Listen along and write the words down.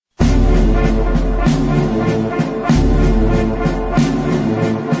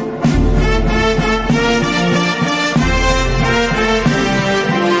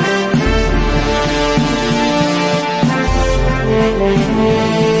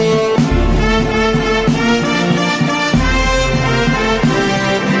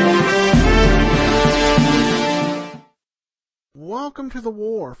to the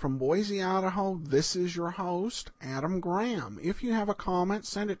war. From Boise, Idaho, this is your host, Adam Graham. If you have a comment,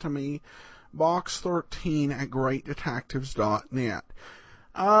 send it to me, box13@greatdetectives.net.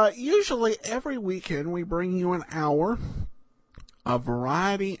 Usually every weekend we bring you an hour of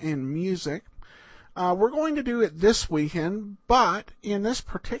variety and music. We're going to do it this weekend, but in this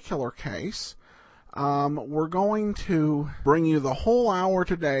particular case, we're going to bring you the whole hour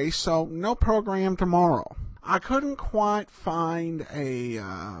today, so no program tomorrow. I couldn't quite find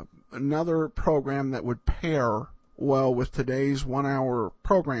another program that would pair well with today's 1 hour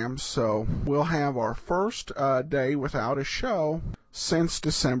program, so we'll have our first day without a show since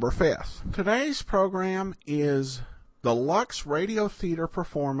December 5th. Today's program is the Lux Radio Theater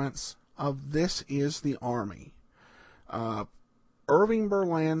performance of This Is the Army, Irving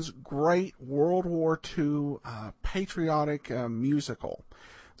Berlin's great World War II patriotic musical.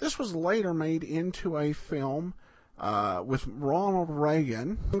 This was later made into a film with Ronald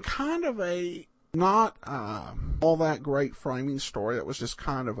Reagan, and kind of a not all that great framing story that was just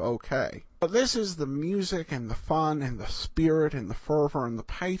kind of okay. But this is the music and the fun and the spirit and the fervor and the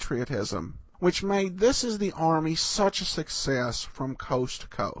patriotism which made This Is the Army such a success from coast to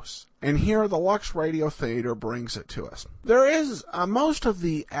coast. And here the Lux Radio Theater brings it to us. There is, most of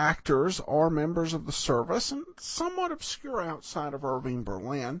the actors are members of the service and somewhat obscure outside of Irving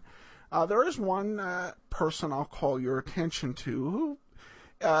Berlin. There is one person I'll call your attention to who,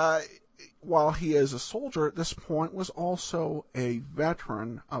 while he is a soldier at this point, was also a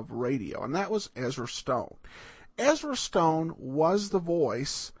veteran of radio, and that was Ezra Stone. Ezra Stone was the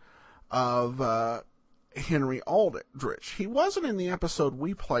voice of Henry Aldrich. He wasn't in the episode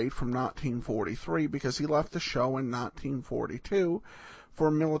we played from 1943 because he left the show in 1942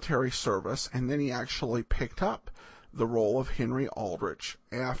 for military service, and then he actually picked up the role of Henry Aldrich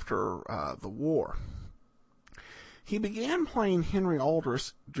after the war. He began playing Henry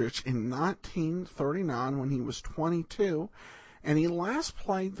Aldrich in 1939 when he was 22, and he last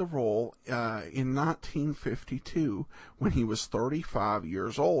played the role in 1952 when he was 35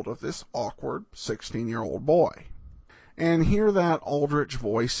 years old, of this awkward 16-year-old boy. And here that Aldrich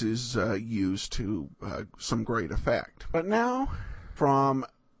voice is used to some great effect. But now, from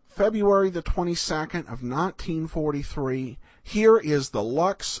February the 22nd of 1943, here is the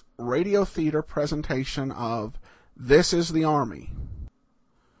Lux Radio Theater presentation of This Is the Army.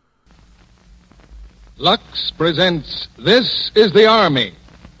 Lux presents This Is the Army.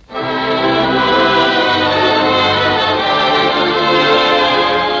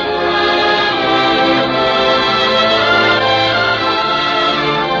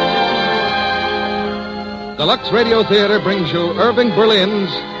 The Lux Radio Theater brings you Irving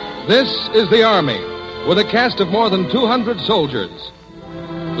Berlin's This Is the Army, with a cast of more than 200 soldiers.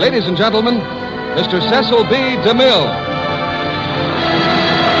 Ladies and gentlemen, Mr. Cecil B. DeMille.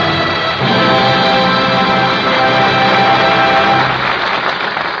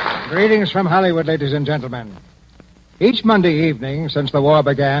 Greetings from Hollywood, ladies and gentlemen. Each Monday evening since the war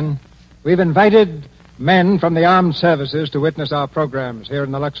began, we've invited men from the armed services to witness our programs here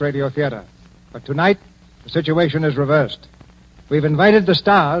in the Lux Radio Theater. But tonight, the situation is reversed. We've invited the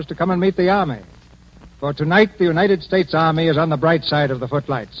stars to come and meet the Army. For tonight, the United States Army is on the bright side of the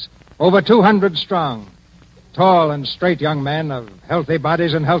footlights. Over 200 strong. Tall and straight young men of healthy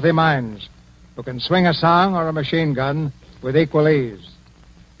bodies and healthy minds who can swing a song or a machine gun with equal ease.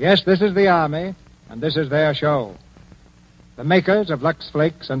 Yes, this is the Army, and this is their show. The makers of Lux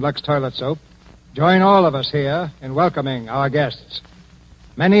Flakes and Lux Toilet Soap join all of us here in welcoming our guests.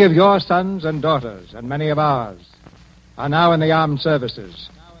 Many of your sons and daughters, and many of ours, are now in the armed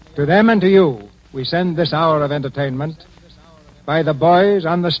services. To them and to you, we send this hour of entertainment by the boys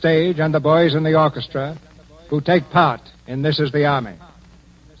on the stage and the boys in the orchestra who take part in This Is the Army.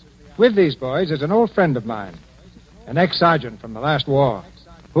 With these boys is an old friend of mine, an ex-sergeant from the last war,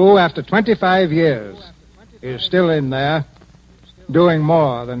 who, after 25 years, is still in there doing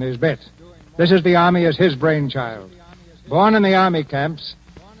more than his bit. This Is the Army is his brainchild. Born in the Army camps,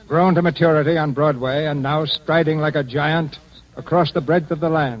 grown to maturity on Broadway, and now striding like a giant across the breadth of the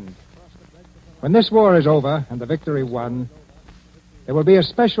land. When this war is over and the victory won, there will be a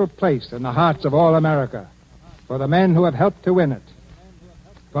special place in the hearts of all America for the men who have helped to win it,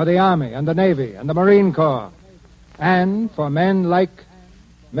 for the Army and the Navy and the Marine Corps, and for men like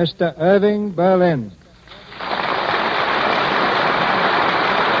Mr. Irving Berlin.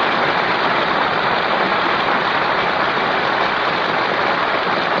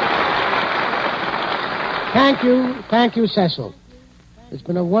 Thank you, Cecil. It's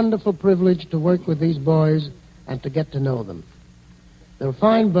been a wonderful privilege to work with these boys and to get to know them. They're a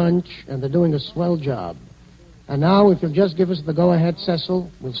fine bunch, and they're doing a swell job. And now, if you'll just give us the go-ahead, Cecil,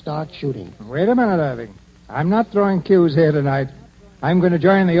 we'll start shooting. Wait a minute, Irving. I'm not throwing cues here tonight. I'm going to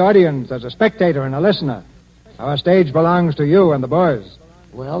join the audience as a spectator and a listener. Our stage belongs to you and the boys.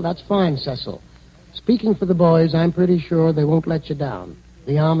 Well, that's fine, Cecil. Speaking for the boys, I'm pretty sure they won't let you down.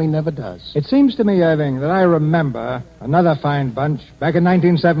 The Army never does. It seems to me, Irving, that I remember another fine bunch back in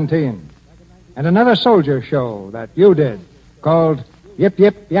 1917. And another soldier show that you did called Yip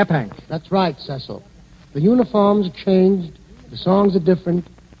Yip Yap Hank. That's right, Cecil. The uniforms changed, the songs are different,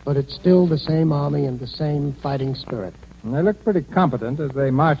 but it's still the same Army and the same fighting spirit. And they look pretty competent as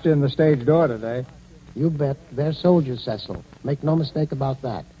they marched in the stage door today. You bet. They're soldiers, Cecil. Make no mistake about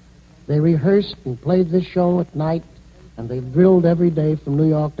that. They rehearsed and played this show at night, and they've drilled every day from New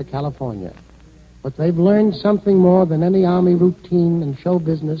York to California. But they've learned something more than any Army routine and show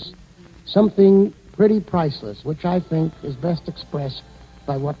business, something pretty priceless, which I think is best expressed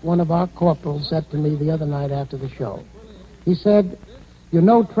by what one of our corporals said to me the other night after the show. He said, "You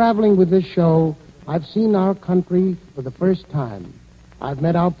know, traveling with this show, I've seen our country for the first time. I've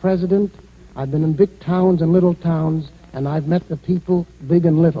met our president, I've been in big towns and little towns, and I've met the people, big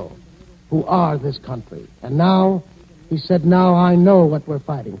and little, who are this country. And now," he said, "now I know what we're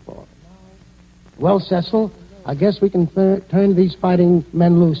fighting for." Well, Cecil, I guess we can turn these fighting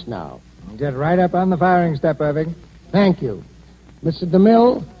men loose now. Get right up on the firing step, Irving. Thank you. Mr.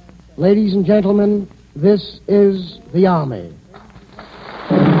 DeMille, ladies and gentlemen, this is the Army.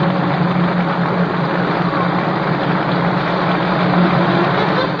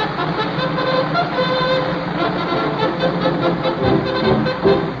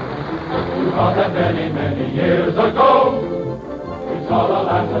 That many years ago, we saw the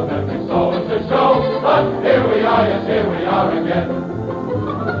last of every soldier show, but here we are, yes, here we are again.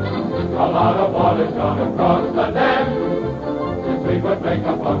 A lot of water's gone across the dam, since we would make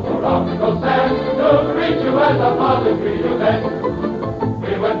up Uncle Uncle Sam to greet you as a father greet you then.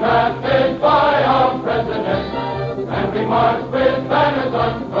 We were drafted by our president, and we marched with banners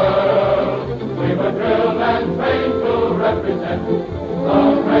unfurled. We were drilled and trained to represent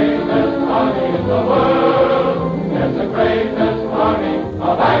the greatest army in the world. Yes, the greatest army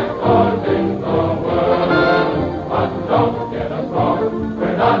of actors in the world. But don't get us wrong,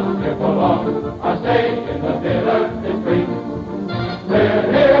 we're not here for long. Our stay in the theater is brief. We're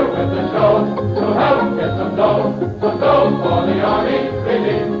here with the show to help get some dough, so go for the army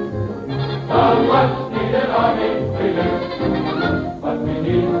relief. The much needed army relief. But we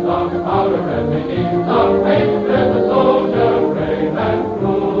need some powder and we need some paint. There's a soldier brave and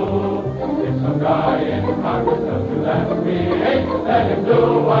true. If some guy in Congress tells you that we ain't, let him do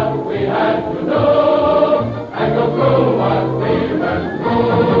what we had to do and go through what we went through.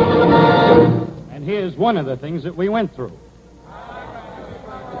 And here's one of the things that we went through.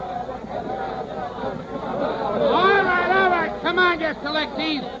 All right. Come on, you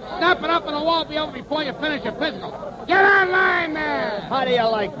selectees. Snap it up and the wall be over before you finish your physical. Get on line there. How do you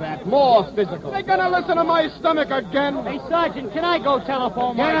like that? More physical. They gonna listen to my stomach again? Hey, Sergeant, can I go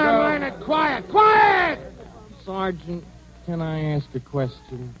telephone my Get on girl? line and quiet. Quiet! Sergeant, can I ask a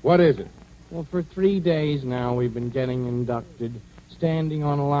question? What is it? Well, for 3 days now we've been getting inducted, standing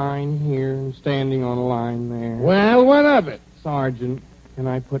on a line here and standing on a line there. Well, what of it? Sergeant, can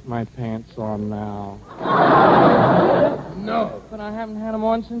I put my pants on now? No. But I haven't had them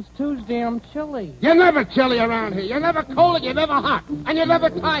on since Tuesday. I'm chilly. You're never chilly around here. You're never cold and you're never hot. And you're never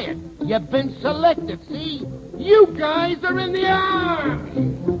tired. You've been selected, see? You guys are in the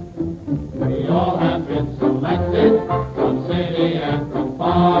army. We all have been selected from city and from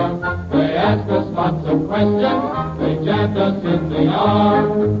farm. They asked us lots of questions. They jammed us in the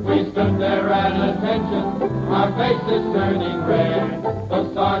arm. We stood there at attention, our faces turning red.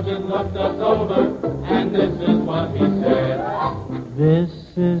 The sergeant looked us over, and this is what he said. This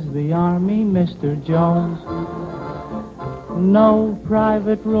is the Army, Mr. Jones. No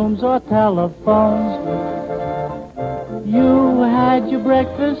private rooms or telephones. You had your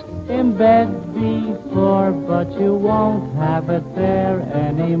breakfast in bed before, but you won't have it there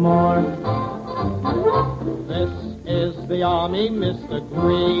anymore. This is the Army, Mr.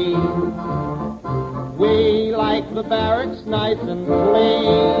 Green. We like the barracks nice and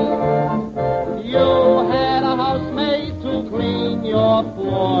clean. You had a housemaid to clean your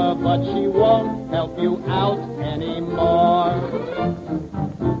floor, but she won't help you out anymore.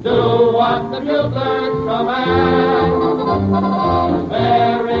 Do what the drill sergeant commands.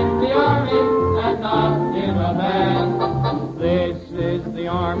 They're in the Army and not in a band. This is the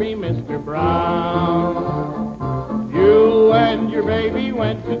Army, Mr. Brown. You and your baby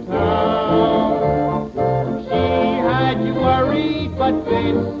went to town. She had you worried, but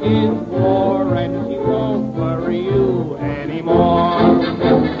this is war, and she won't worry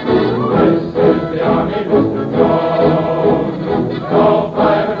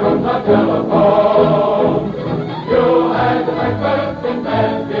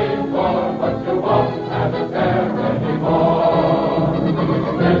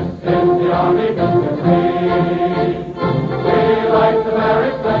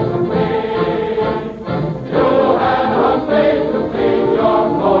fresh and clean. You had a maid to clean your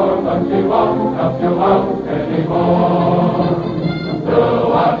floor, but she won't help you out anymore. Do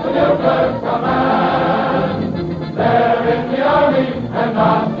what the new clerk commands. They're in the army and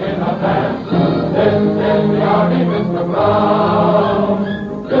not in a band. This is the army, Mr. Brown.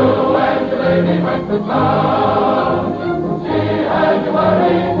 You and your lady went to town. She had you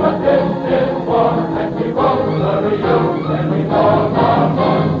worried, but this is war, and she won't worry you anymore.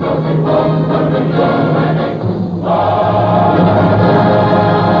 So she won't worry you anymore.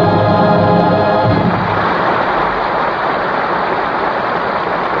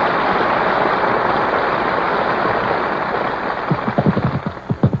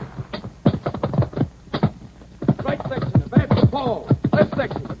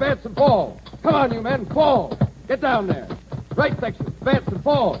 Come on, you men, fall. Get down there. Right section, advance and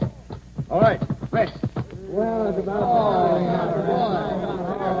fall. All right, rest. Well, it's about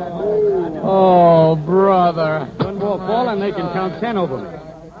Oh, brother. One more fall and they can count 10 over me.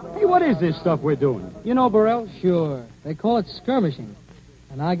 Hey, what is this stuff we're doing? You know, Burrell? Sure. They call it skirmishing.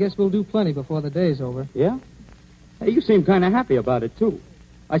 And I guess we'll do plenty before the day's over. Yeah? Hey, you seem kind of happy about it, too.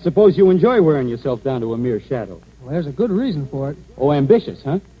 I suppose you enjoy wearing yourself down to a mere shadow. Well, there's a good reason for it. Oh, ambitious,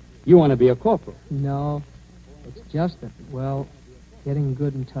 huh? You want to be a corporal. No. It's just that, well, getting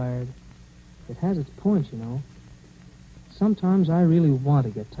good and tired. It has its points, you know. Sometimes I really want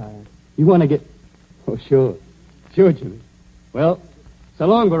to get tired. You want to get... Oh, sure. Sure, Jimmy. Well, so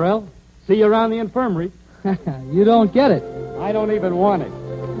long, Burrell. See you around the infirmary. You don't get it. I don't even want it.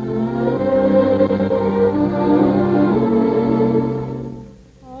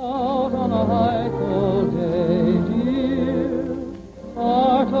 Out on a high cold day, dear,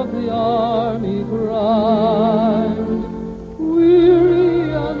 part of the army grind,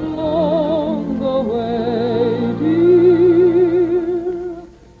 weary and long the way, dear,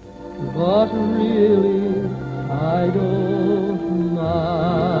 but really I don't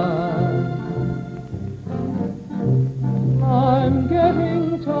mind. I'm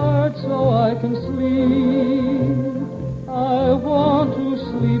getting tired so I can sleep. I want to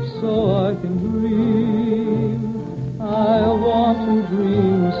sleep so I can dream. I want to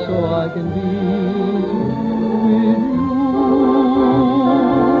dream so I can be with you.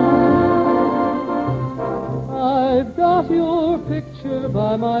 I've got your picture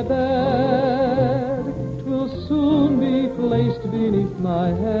by my bed. 'Twill soon be placed beneath my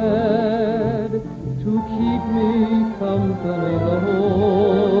head to keep me company the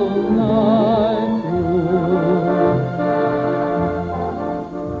whole night through.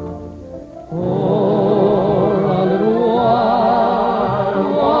 For a little while,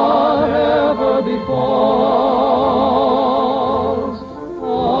 whatever befalls, I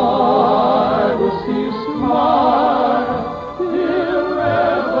will see you smile, dear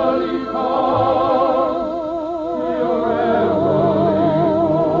Beverly calls, dear Beverly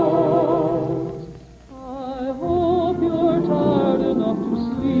calls. I hope you're tired enough to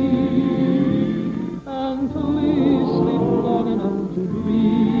sleep, and please sleep long enough to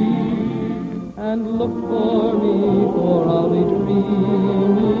dream, and look for me, for I'll be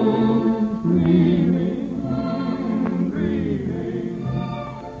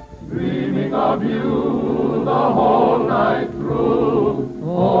Dreaming of you the whole night through.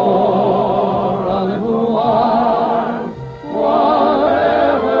 For a little while,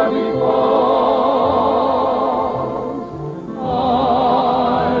 whatever befalls,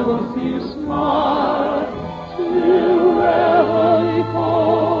 I will see you smile till Beverly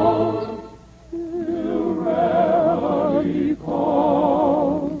calls, till Beverly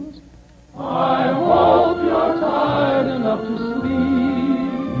calls. I hope you're tired enough to sleep,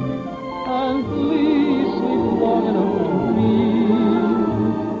 and please sleep long enough to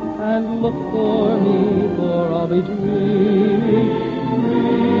dream, and look for me, for I'll be dreaming,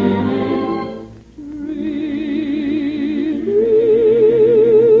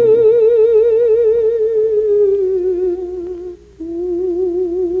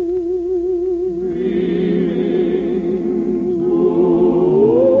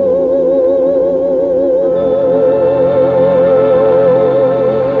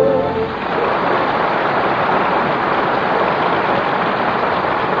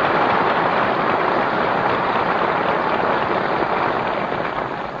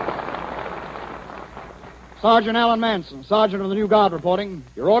 Sergeant Alan Manson, Sergeant of the New Guard reporting.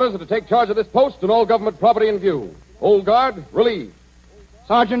 Your orders are to take charge of this post and all government property in view. Old Guard, relieve.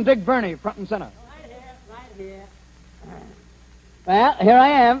 Sergeant Dick Burney, front and center. Right here. Well, here I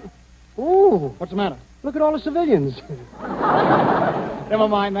am. Ooh, What's the matter? look at all the civilians. Never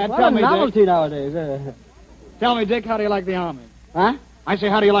mind that. What Tell a me, novelty Dick. nowadays. Tell me, Dick, how do you like the Army? Huh? I I say,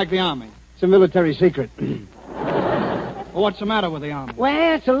 how do you like the Army? It's a military secret. Well, what's the matter with the Army?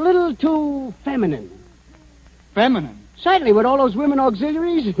 Well, it's a little too feminine. Feminine? Certainly, with all those women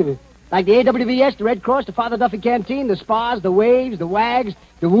auxiliaries. Like the AWVS, the Red Cross, the Father Duffy Canteen, the spas, the waves, the wags,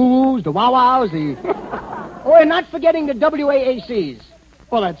 the woo-woos, the wow-wows, the... Oh, and not forgetting the WAACs.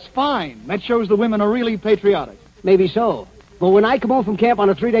 Well, that's fine. That shows the women are really patriotic. Maybe so. But when I come home from camp on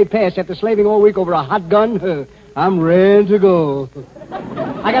a 3-day pass after slaving all week over a hot gun, I'm ready to go.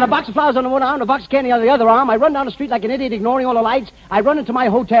 I got a box of flowers on the one arm, a box of candy on the other arm. I run down the street like an idiot, ignoring all the lights. I run into my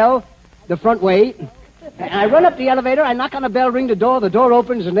hotel, the front way. And I run up the elevator, I knock on the bell, ring the door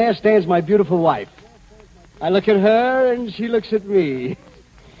opens, and there stands my beautiful wife. I look at her, and she looks at me.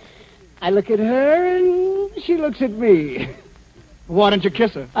 I look at her, and she looks at me. Why don't you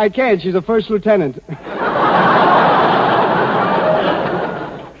kiss her? I can't. She's a first lieutenant.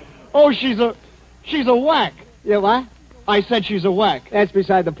 Oh, she's a whack. Yeah, what? I said she's a whack. That's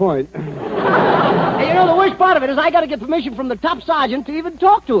beside the point. Hey, you know, the worst part of it is I got to get permission from the top sergeant to even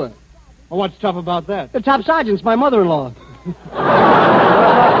talk to her. Well, what's tough about that? The top sergeant's my mother-in-law.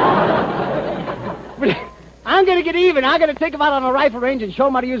 But I'm going to get even. I'm going to take him out on a rifle range and show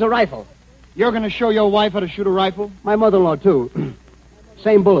him how to use a rifle. You're going to show your wife how to shoot a rifle? My mother-in-law, too.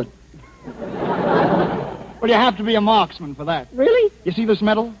 Same bullet. Well, you have to be a marksman for that. Really? You see this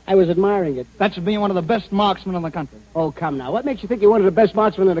medal? I was admiring it. That's being one of the best marksmen in the country. Oh, come now. What makes you think you're one of the best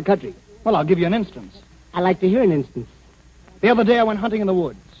marksmen in the country? Well, I'll give you an instance. I like to hear an instance. The other day I went hunting in the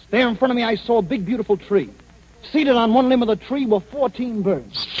woods. There in front of me I saw a big, beautiful tree. Seated on one limb of the tree were 14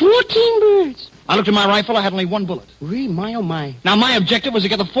 birds. 14 birds? I looked at my rifle. I had only one bullet. Really? My, oh, my. Now, my objective was to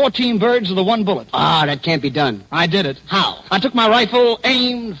get the 14 birds with the one bullet. Ah, that can't be done. I did it. How? I took my rifle,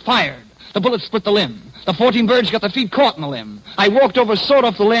 aimed, fired. The bullet split the limb. The 14 birds got their feet caught in the limb. I walked over, sawed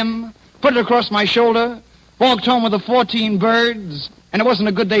off the limb, put it across my shoulder, walked home with the 14 birds, and it wasn't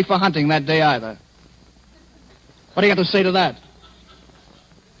a good day for hunting that day either. What do you got to say to that?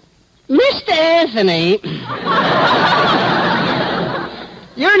 Mr. Anthony,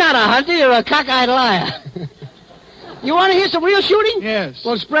 you're not a hunter, you're a cockeyed liar. You want to hear some real shooting? Yes.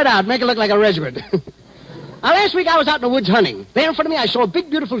 Well, spread out, make it look like a regiment. Now, last week I was out in the woods hunting. There in front of me I saw a big,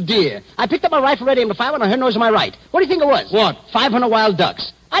 beautiful deer. I picked up my rifle, ready to fire when I heard noise on my right. What do you think it was? What? 500 wild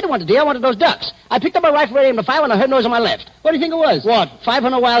ducks. I didn't want the deer, I wanted those ducks. I picked up my rifle, ready to fire when I heard noise on my left. What do you think it was? What?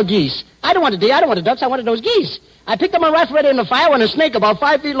 500 wild geese. I didn't want the deer, I didn't want the ducks, I wanted those geese. I picked up my rifle, ready to fire when a snake about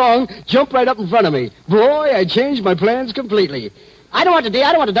 5 feet long jumped right up in front of me. Boy, I changed my plans completely. I don't want the deer,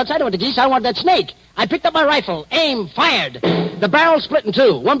 I don't want the ducks, I don't want the geese, I don't want that snake. I picked up my rifle, aimed, fired. The barrel split in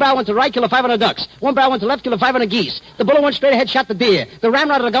two. One barrel went to the right, killed 500 ducks. One barrel went to the left, killed 500 geese. The bullet went straight ahead, shot the deer. The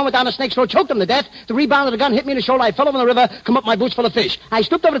ramrod of the gun went down the snake's throat, choked him to death. The rebound of the gun hit me in the shoulder. I fell over in the river, come up my boots full of fish. I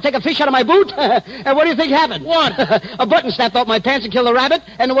stooped over to take a fish out of my boot, and what do you think happened? What? A button snapped off my pants and killed a rabbit,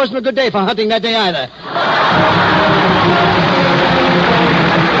 and it wasn't a good day for hunting that day either.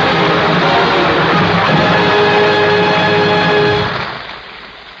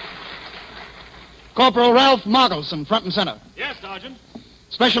 Corporal Ralph Moggelson, front and center. Yes, Sergeant.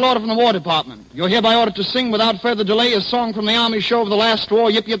 Special order from the War Department. You're hereby ordered to sing without further delay a song from the Army show of the last war,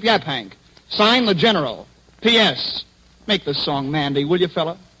 Yip Yip Yap Hank. Signed, the General. P.S. Make this song Mandy, will you,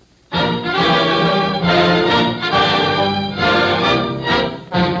 fella? I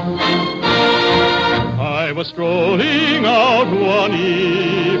was strolling out one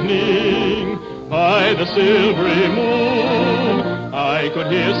evening by the silvery moon. I could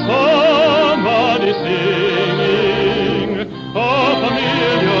hear somebody singing a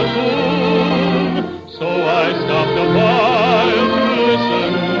familiar tune. So I stopped a while to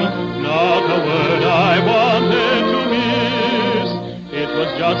listen. Not a word I wanted to miss. It was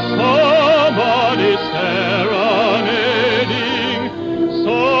just somebody serenading.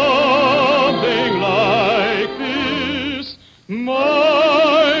 Something like this.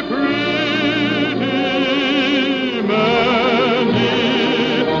 My pretty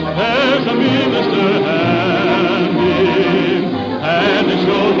Mandy, there's a minister handing, and a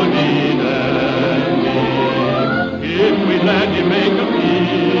show for me dandy. If we let you make a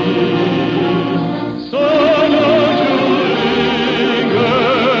peace, so don't you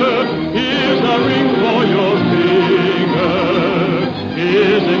linger. Here's a ring for your finger.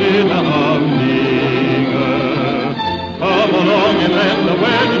 Isn't it a humdinger? Come along and let the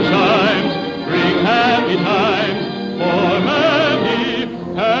wedding chimes bring happy times for Mandy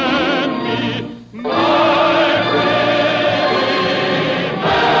and me. My pretty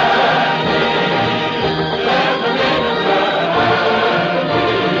Mandy, there's a minister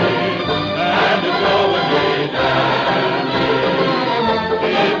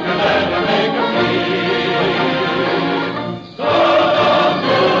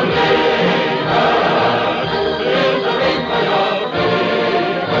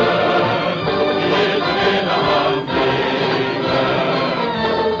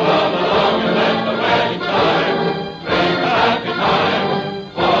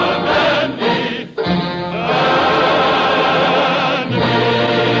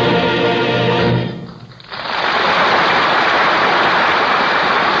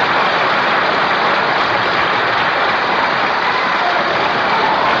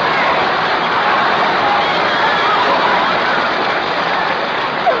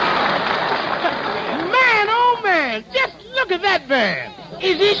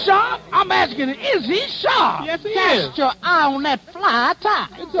Is he sharp? I'm asking, is he sharp? Yes, he Cast is. your eye on that fly tie.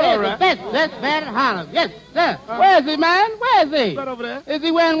 It's all right. That's bad at Harlem. Yes, sir. Where is he, man? Where is he? Right over there. Is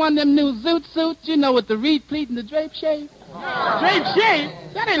he wearing one of them new zoot suits, you know, with the reed pleat and the drape shape? Drape shape?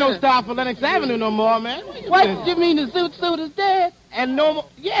 That ain't no style for Lenox Avenue no more, man. What? You mean the zoot suit is dead? And no more.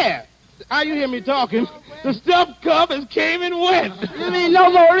 Yeah. How you hear me talking? The stuffed cup is came and went. You mean no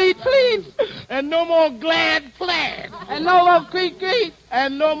more reed pleats? And no more glad plaid. And no more creek creek?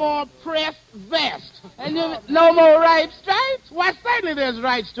 And no more pressed vest. And no more right stripes? Why, certainly there's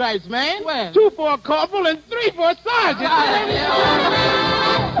right stripes, man. Where? 2 for a corporal and 3 for a sergeant.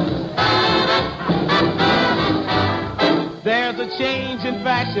 There's a change in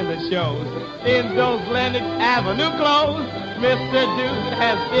fashion that shows in those Lenox Avenue clothes. Mr. Dude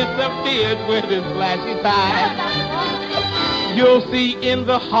has disappeared with his flashy tie. You'll see in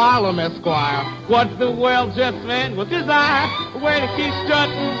the Harlem Esquire what the well-dressed man will desire when he's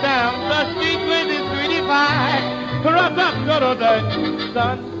strutting down the street with his pretty pie.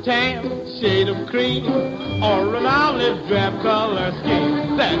 Suntan, shade of cream, or an olive drab color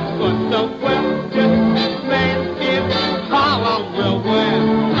scheme. That's what the well-dressed man in Harlem will wear.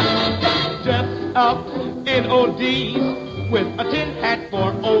 Dressed up in ODs with a tin hat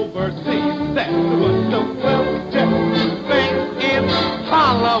for overseas. That's what the well-dressed man in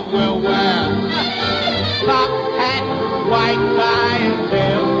Harlem will wear. Top hat, white tie, and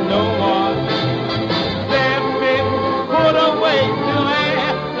tail no more. They've been put away till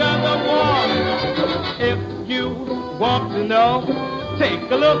after the war. If you want to know, take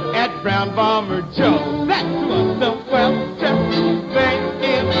a look at Brown Bomber Joe. That's what the well-dressed man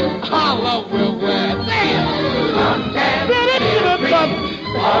in Harlem will wear.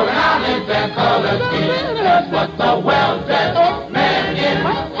 Or an olive drab color scheme. That's what the well-dressed man in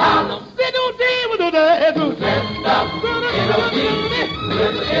Harlem. Dressed up in a piece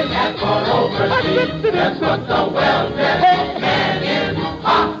with a tin hat for overseas. That's what the well-dressed man in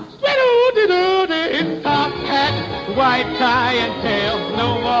Harlem. Top hat, white tie, and tails no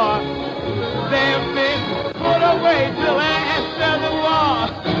more. They've been put away till after the war.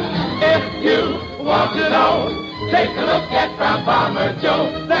 If you want to know, take a look at Brown Bomber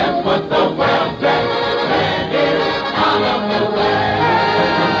Joe. That's what the well-dressed man in Harlem will wear.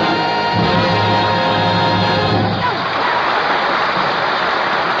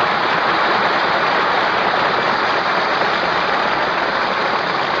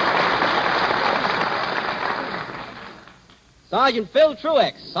 Sergeant Phil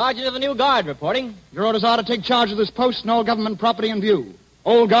Truex, Sergeant of the New Guard, reporting. Your orders are to take charge of this post and all government property in view.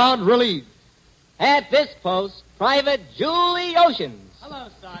 Old Guard, relieved. At this post, Private Julie Oceans. Hello,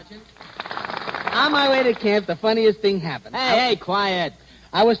 Sergeant. On my way to camp, the funniest thing happened. Hey, quiet.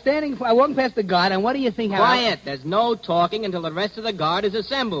 I was walking past the guard, and what do you think happened? Quiet. There's no talking until the rest of the guard is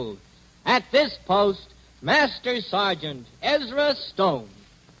assembled. At this post, Master Sergeant Ezra Stone.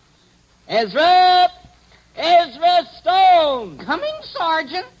 Ezra Stone! Coming,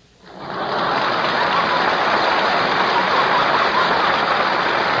 Sergeant.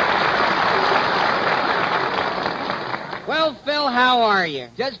 Well, Phil, how are you?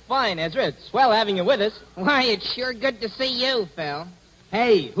 Just fine, Ezra. It's swell having you with us. Why, it's sure good to see you, Phil.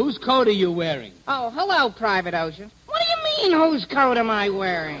 Hey, whose coat are you wearing? Oh, hello, Private Ocean. What do you mean, whose coat am I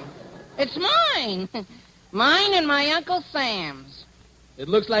wearing? It's mine. Mine and my Uncle Sam's. It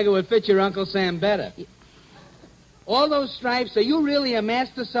looks like it would fit your Uncle Sam better. All those stripes, are you really a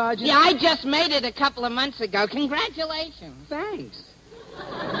master sergeant? Yeah, I just made it a couple of months ago. Congratulations. Thanks.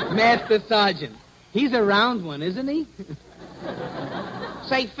 Master sergeant. He's a round one, isn't he?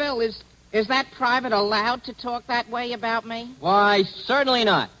 Say, Phil, is that private allowed to talk that way about me? Why, certainly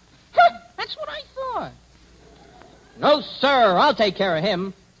not. That's what I thought. No, sir. I'll take care of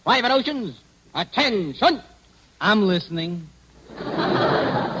him. Private Oceans, attention. I'm listening.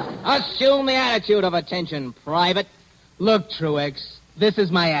 Assume the attitude of attention, Private. Look, Truex, this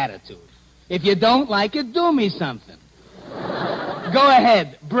is my attitude. If you don't like it, do me something. Go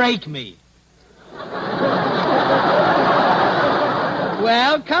ahead, break me.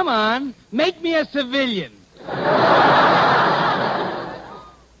 Well, come on. Make me a civilian.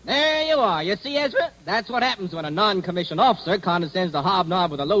 There you are. You see, Ezra? That's what happens when a non-commissioned officer condescends to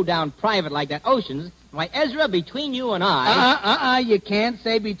hobnob with a low-down private like that Oceans. Why, Ezra, between you and I... You can't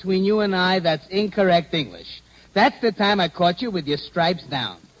say between you and I. That's incorrect English. That's the time I caught you with your stripes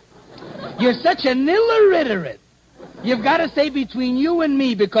down. You're such an illiterate. You've got to say between you and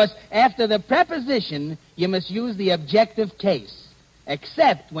me because after the preposition, you must use the objective case,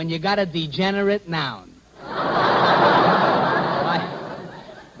 except when you got a degenerate noun.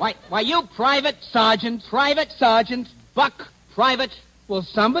 Why, you private sergeant, buck private, Well,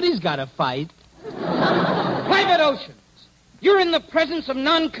 somebody's got to fight. Private Oceans, you're in the presence of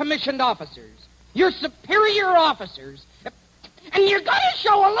non-commissioned officers. You're superior officers. And you're going to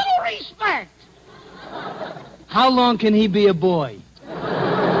show a little respect. How long can he be a boy?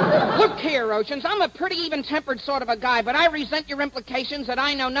 Look here, Oceans, I'm a pretty even-tempered sort of a guy, but I resent your implications that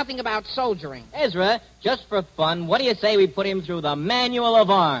I know nothing about soldiering. Ezra, just for fun, what do you say we put him through the Manual of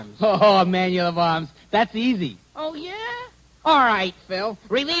Arms? Oh, Manual of Arms. That's easy. Oh, yeah? All right, Phil.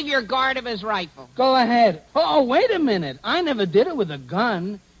 Relieve your guard of his rifle. Go ahead. Oh, wait a minute. I never did it with a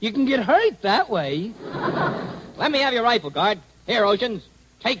gun. You can get hurt that way. Let me have your rifle, guard. Here, Oceans,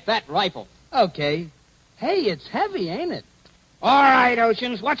 take that rifle. Okay. Hey, it's heavy, ain't it? All right,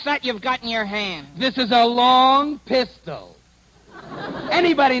 Oceans, what's that you've got in your hand? This is a long pistol.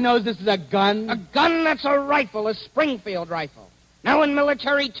 Anybody knows this is a gun? A gun that's a rifle, a Springfield rifle. Now, in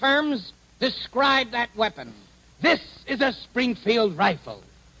military terms, describe that weapon. This is a Springfield rifle.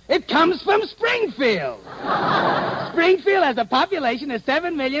 It comes from Springfield. Springfield has a population of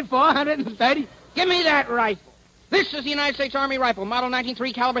 7,430,000. Give me that rifle. This is the United States Army rifle, model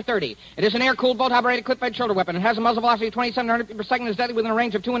 1903, caliber 30. It is an air-cooled, bolt-operated, clip-fed shoulder weapon. It has a muzzle velocity of 2,700 feet per second and is deadly within a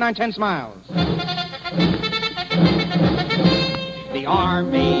range of 2 9/10 miles. The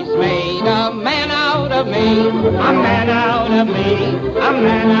Army's made a man out of me, a man out of me, a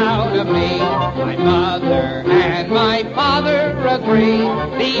man out of me. My mother and my father agree,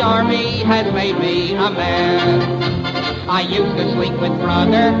 the Army has made me a man. I used to sleep with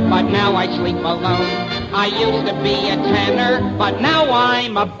brother, but now I sleep alone. I used to be a tenor, but now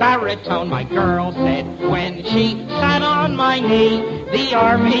I'm a baritone. My girl said when she sat on my knee, the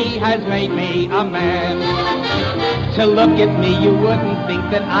Army has made me a man. To look at me, you wouldn't think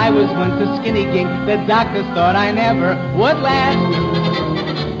that I was once a skinny gink. The doctors thought I never would last.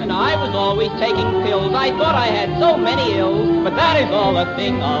 And I was always taking pills. I thought I had so many ills, but that is all a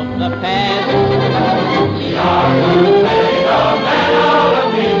thing of the past. The Army made a man out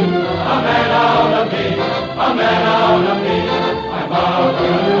of me, a man out of me, a man out of me. My mother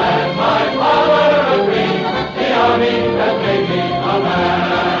and my father agree, the Army has made me a man.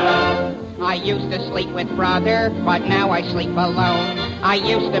 I used to sleep with brother, but now I sleep alone. I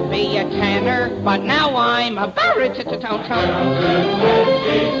used to be a tenor, but now I'm a baritone. When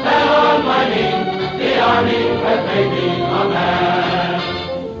she sat on my knee, the Army has made me a man.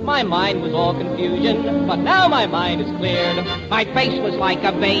 My mind was all confusion, but now my mind is cleared. My face was like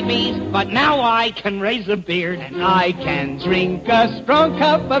a baby's, but now I can raise a beard. And I can drink a strong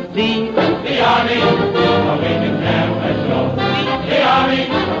cup of tea. The Army, a weekend camp has shown. The Army,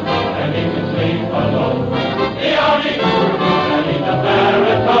 and he can sleep alone. The Army, and he's a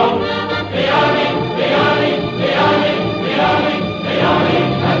baritone. The Army, the Army, the Army, the Army, the Army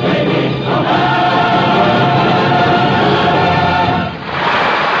has made me a man.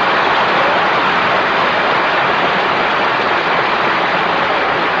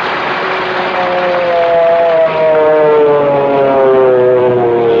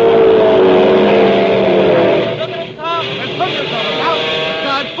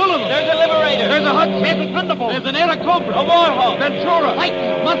 There's an Anaconda, a Warhol, Ventura,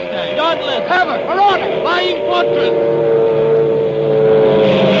 Titan, Mustang, Dauntless, Havoc, Marauder, Flying Fortress.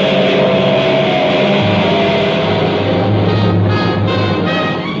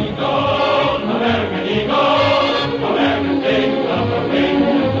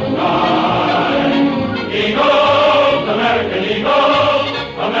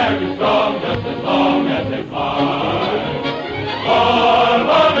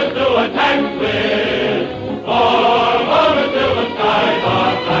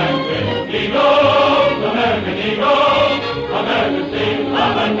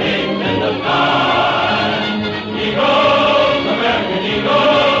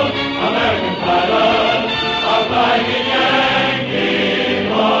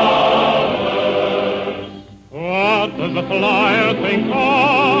 The flyer think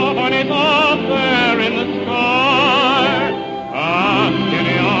of when he's up there in the sky. Ask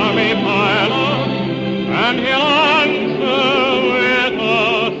any army pilot, and he'll answer with a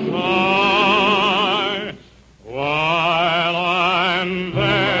sigh. While I'm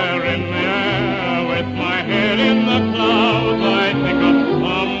there in the air with my head in the clouds, I think of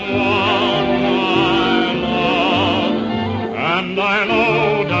someone I love, and I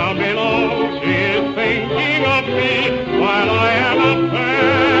know down below she is thinking of me. While I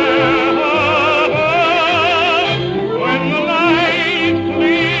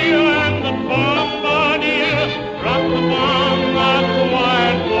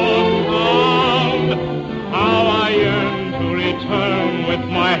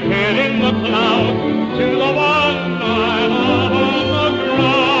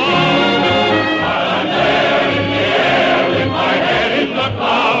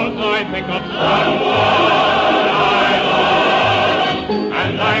think of someone I love.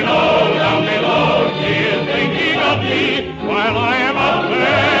 And I know down below she is thinking of me while I am up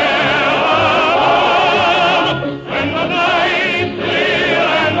there above. When the night's clear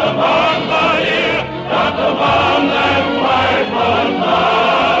and the bombs are near, not the bomb that white was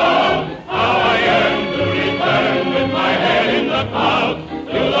love. How I yearn to return with my head in the clouds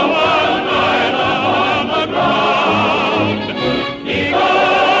to the one I love on the ground.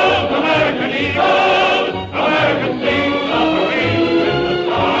 Eagles, American eagles, American sings of the wings in the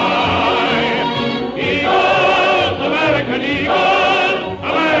sky. Eagles, American eagles,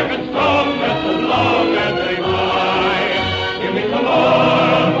 American strong just as long as they fly. Give me some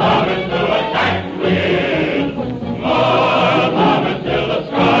more bombers to attack with, more bombers till the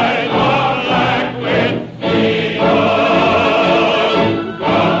skies are black with eagles.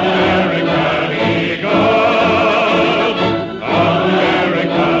 American eagles,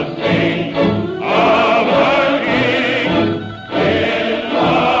 America sings of her king in the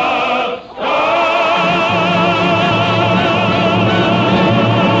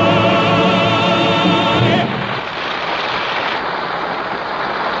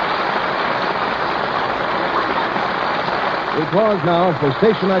We pause now for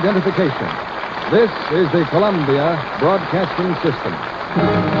station identification. This is the Columbia Broadcasting System.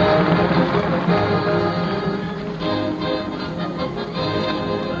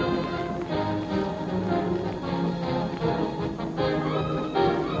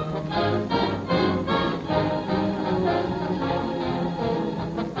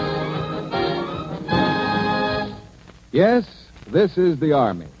 Yes, this is the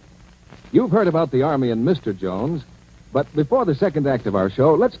Army. You've heard about the Army and Mr. Jones, but before the second act of our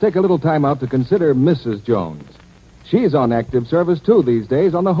show, let's take a little time out to consider Mrs. Jones. She's on active service, too, these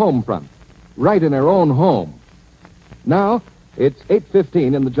days on the home front, right in her own home. Now, it's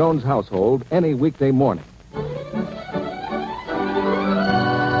 8:15 in the Jones household any weekday morning.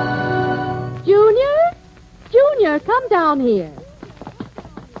 Junior, come down here.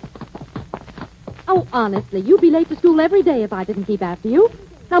 Oh, honestly, you'd be late to school every day if I didn't keep after you.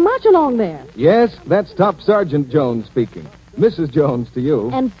 Now march along there. Yes, that's Top Sergeant Jones speaking. Mrs. Jones to you.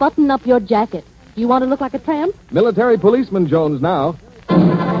 And button up your jacket. Do you want to look like a tramp? Military Policeman Jones now.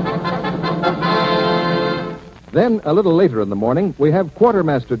 Then, a little later in the morning, we have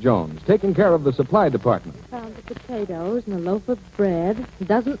Quartermaster Jones taking care of the supply department. A pound of potatoes and a loaf of bread, a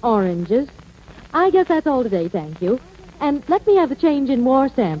dozen oranges. I guess that's all today, thank you. And let me have the change in war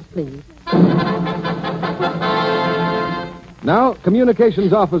stamps, please. Now,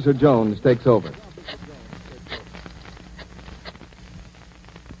 Communications Officer Jones takes over.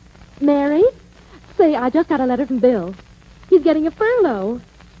 Mary? Say, I just got a letter from Bill. He's getting a furlough.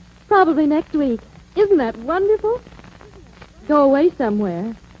 Probably next week. Isn't that wonderful? Go away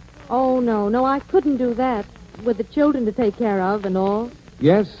somewhere. Oh, no, I couldn't do that. With the children to take care of and all.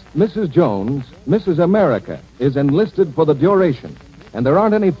 Yes, Mrs. Jones, Mrs. America, is enlisted for the duration, and there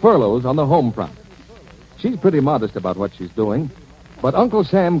aren't any furloughs on the home front. She's pretty modest about what she's doing, but Uncle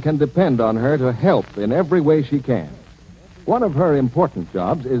Sam can depend on her to help in every way she can. One of her important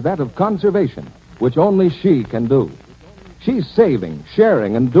jobs is that of conservation, which only she can do. She's saving,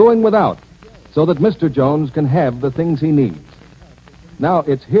 sharing, and doing without, so that Mr. Jones can have the things he needs. Now,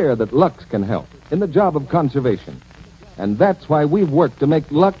 it's here that Lux can help, in the job of conservation. And that's why we've worked to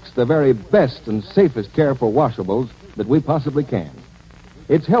make Lux the very best and safest care for washables that we possibly can.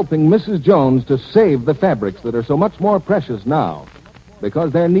 It's helping Mrs. Jones to save the fabrics that are so much more precious now,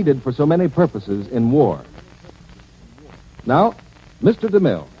 because they're needed for so many purposes in war. Now, Mr.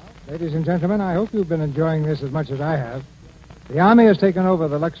 DeMille. Ladies and gentlemen, I hope you've been enjoying this as much as I have. The Army has taken over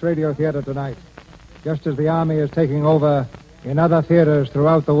the Lux Radio Theater tonight, just as the Army is taking over in other theaters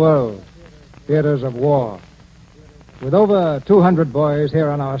throughout the world, theaters of war. With over 200 boys here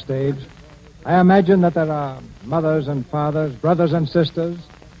on our stage, I imagine that there are mothers and fathers, brothers and sisters,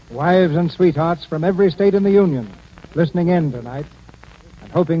 wives and sweethearts from every state in the Union listening in tonight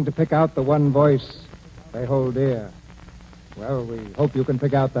and hoping to pick out the one voice they hold dear. Well, we hope you can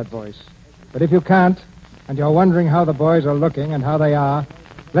pick out that voice. But if you can't, and you're wondering how the boys are looking and how they are,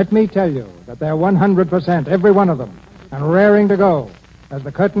 let me tell you that they're 100%, every one of them, and raring to go as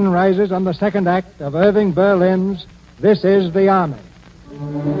the curtain rises on the second act of Irving Berlin's This Is the Army.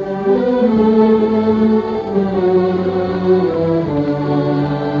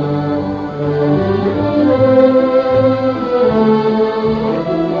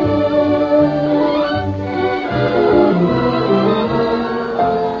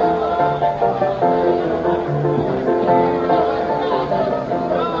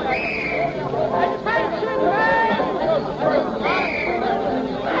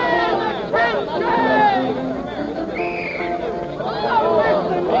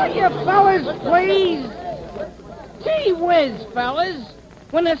 Fellas, please. Gee whiz, fellas.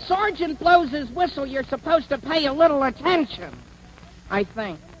 When the sergeant blows his whistle, you're supposed to pay a little attention. I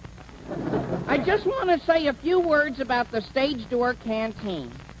think. I just want to say a few words about the Stage Door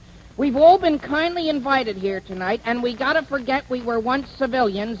Canteen. We've all been kindly invited here tonight, and we gotta forget we were once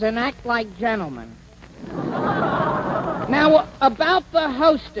civilians and act like gentlemen. Now, about the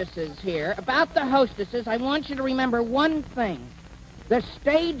hostesses, I want you to remember one thing. The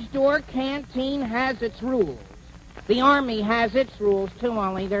Stage Door Canteen has its rules. The Army has its rules, too,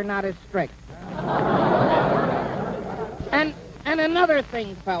 only they're not as strict. And another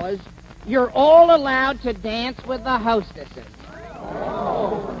thing, fellas, you're all allowed to dance with the hostesses.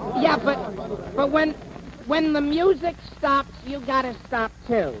 Yeah, but when the music stops, you gotta stop,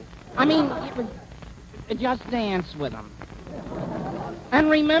 too. I mean, just dance with them. And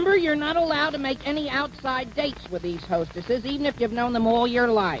remember, you're not allowed to make any outside dates with these hostesses, even if you've known them all your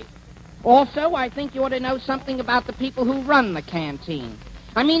life. Also, I think you ought to know something about the people who run the canteen.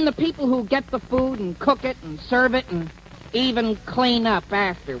 I mean the people who get the food and cook it and serve it and even clean up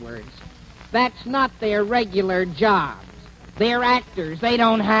afterwards. That's not their regular jobs. They're actors. They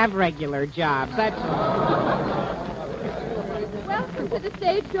don't have regular jobs. That's... Welcome to the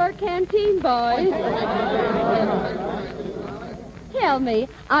Stage Door Canteen, boys. Tell me,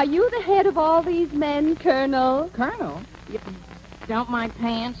 are you the head of all these men, Colonel? Colonel? Don't my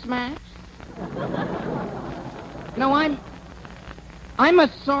pants match? No, I'm a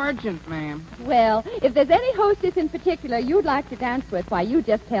sergeant, ma'am. Well, if there's any hostess in particular you'd like to dance with, why, you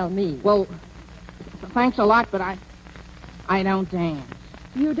just tell me. Well, thanks a lot, but I don't dance.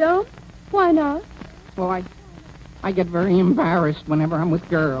 You don't? Why not? Well, I get very embarrassed whenever I'm with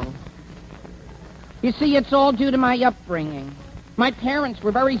girls. You see, it's all due to my upbringing. My parents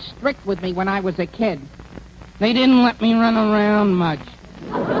were very strict with me when I was a kid. They didn't let me run around much.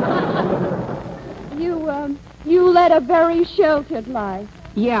 You led a very sheltered life.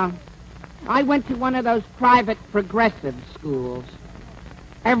 Yeah. I went to one of those private progressive schools.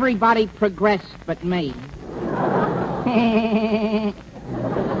 Everybody progressed but me. And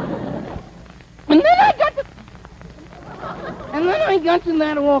then I got to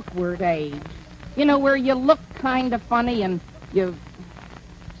that awkward age. You know, where you look kind of funny and you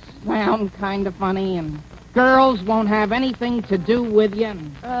sound kind of funny and girls won't have anything to do with you.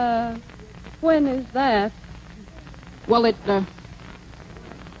 When is that? Well, it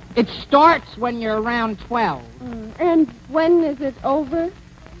starts when you're around 12. And when is it over?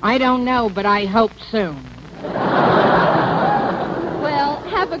 I don't know, but I hope soon. Well,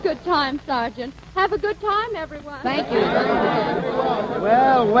 have a good time, Sergeant. Have a good time, everyone. Thank you.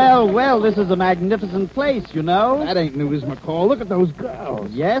 Well, this is a magnificent place, you know. That ain't news, McCall. Look at those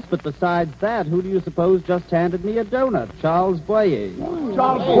girls. Yes, but besides that, who do you suppose just handed me a donut? Charles Boyer.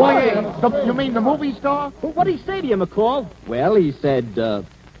 Charles Boyer? You mean the movie star? Well, what'd he say to you, McCall? Well, he said,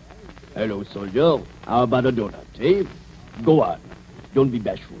 hello, soldier. How about a donut, eh? Go on. Don't be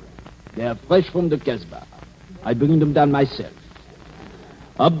bashful. They're fresh from the Casbah. I bring them down myself.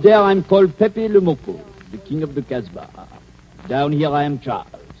 Up there, I'm called Pepe Le Moco, the king of the Casbah. Down here, I am Charles,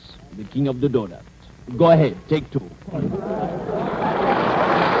 the king of the donut. Go ahead, take two.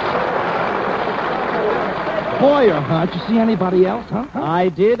 Boyer, huh? Did you see anybody else, huh? I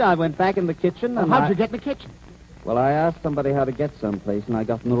did. I went back in the kitchen. And how'd you get in the kitchen? Well, I asked somebody how to get someplace, and I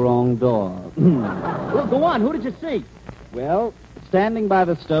got in the wrong door. Well, go on. Who did you see? Well, standing by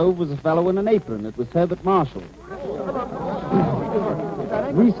the stove was a fellow in an apron. It was Herbert Marshall.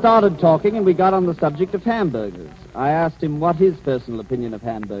 We started talking, and we got on the subject of hamburgers. I asked him what his personal opinion of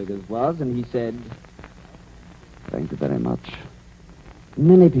hamburgers was, and he said, "Thank you very much.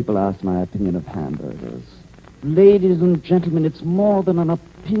 Many people ask my opinion of hamburgers. Ladies and gentlemen, it's more than an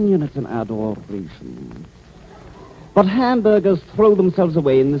opinion, it's an adoration. But hamburgers throw themselves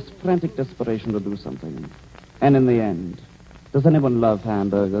away in this frantic desperation to do something. And in the end, does anyone love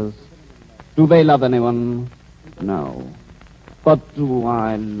hamburgers? Do they love anyone? No. But do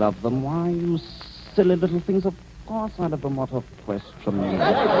I love them? Why, you silly little things, of course I love them. What a question. All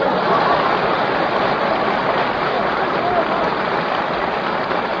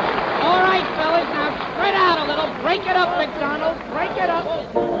right, fellas, now spread out a little. Break it up, McDonald. Break it up.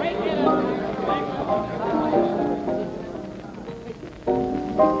 Break it up.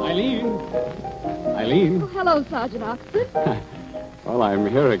 Eileen. Oh, hello, Sergeant Oxford. Well, I'm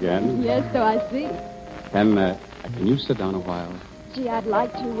here again. Yes, so I see. Can you sit down a while? Gee, I'd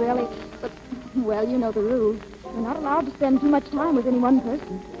like to, really. But, well, you know the rules. We're not allowed to spend too much time with any one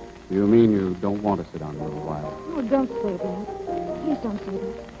person. You mean you don't want to sit down a little while? Oh, don't say that. Please don't say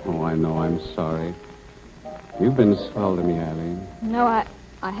that. Oh, I know. I'm sorry. You've been swell to me, Eileen. No,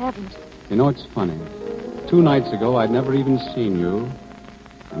 I haven't. You know, it's funny. 2 nights ago, I'd never even seen you.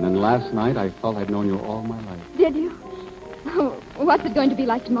 And then last night, I felt I'd known you all my life. Did you? Oh, what's it going to be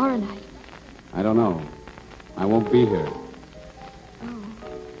like tomorrow night? I don't know. I won't be here. Oh.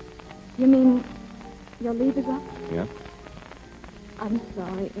 You mean your leave is up? Yep, I'm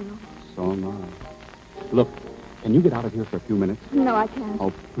sorry, Earl. so am I. Look, can you get out of here for a few minutes? No, I can't.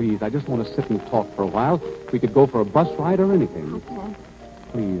 Oh, please, I just want to sit and talk for a while. We could go for a bus ride or anything. I can't.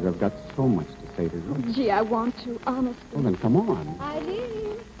 Please, I've got so much to say to you. Oh, gee, I want to, honestly. Well, then come on.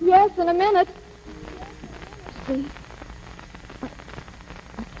 Eileen? Yes, in a minute. See? I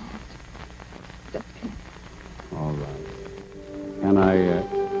can't. Just can't. All right.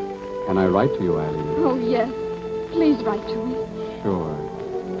 Can I write to you, Eileen? Oh, yes. Please write to me. Sure.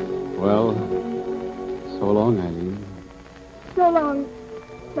 Well, so long, Eileen. So long,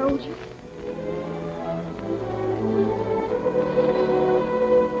 soldier.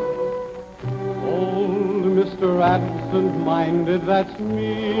 Old Mr. Absent-Minded, that's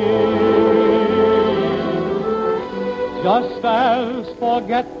me. Just as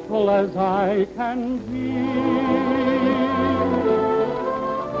forgetful as I can be.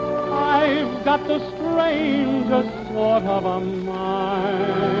 I've got the strangest sort of a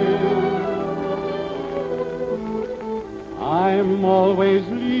mind. I'm always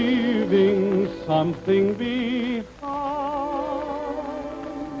leaving something behind.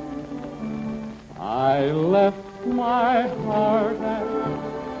 I left my heart at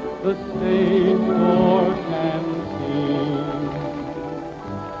the stage door canteen.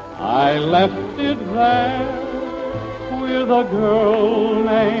 I left it there with a girl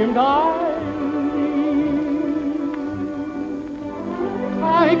named Eileen.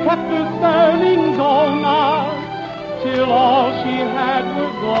 I kept her serving doughnuts till all she had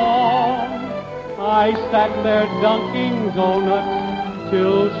were gone. I sat there dunking doughnuts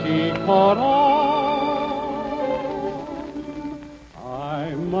till she caught on.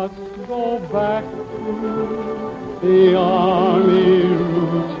 I must go back to the army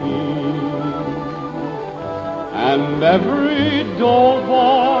routine. And every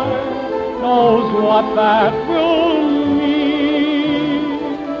doughboy knows what that will mean.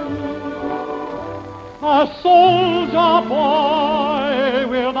 A soldier boy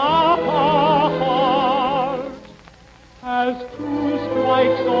without a heart has 2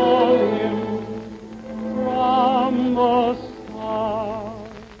 stripes on him from the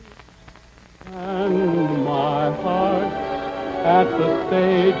start. And my heart at the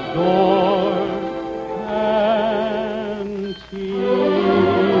stage door canteen.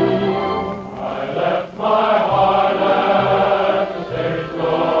 I left my heart at the stage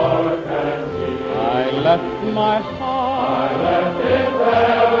door canteen. I left my heart. I left it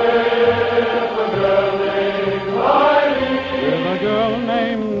there with a girl named Eileen. With a girl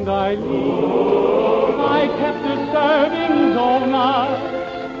named Eileen. I kept her serving doughnuts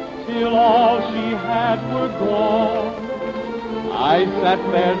till all she had were gone. I sat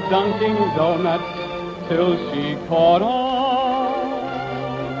there dunking doughnuts till she caught on.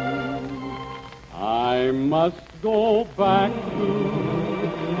 I must go back to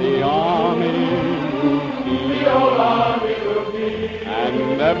the army routine. The old army routine.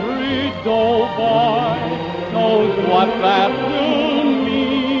 And every doughboy knows what that will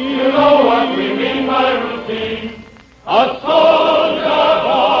mean. You know what we mean by routine. A soldier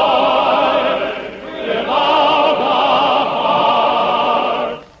boy without a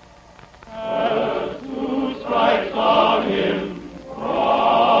heart has 2 stripes on him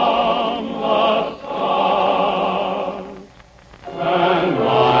from the start. And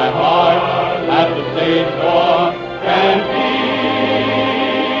my heart at the stage door canteen.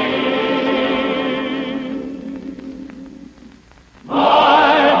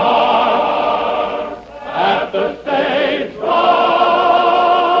 My heart at the stage door.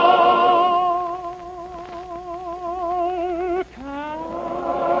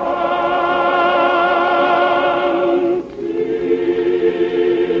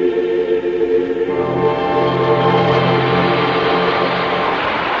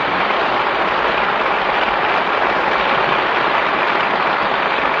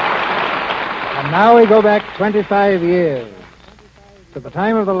 Now we go back 25 years to the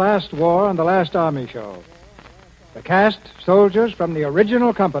time of the last war and the last army show. The cast, soldiers from the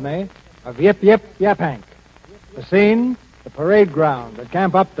original company of Yip Yip Yapank. The scene, the parade ground at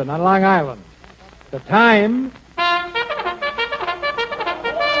Camp Upton on Long Island. The time, Come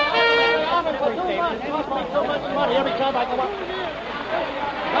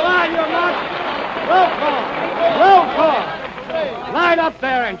on, you nuts! Roll call! Roll call! Line up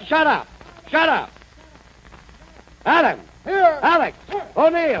there and shut up! Shut up! Adam, Here. Alex.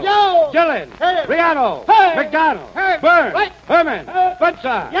 O'Neill. Yo. Gillen. Hey. Riano. Hey. McDonald. Hey. Burns. Wait. Herman.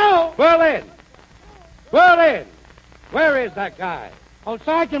 Spencer. Yo. Berlin. Berlin. Where is that guy? Oh,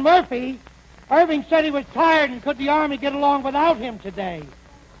 Sergeant Murphy. Irving said he was tired and could the Army get along without him today?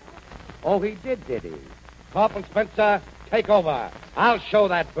 Oh, he did he? Corporal Spencer, take over. I'll show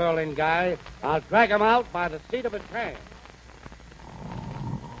that Berlin guy. I'll drag him out by the seat of his pants.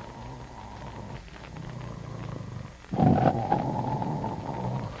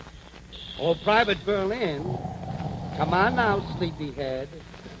 Oh, Private Berlin. Come on now, sleepyhead.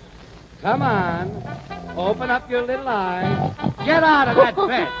 Come on. Open up your little eyes. Get out of that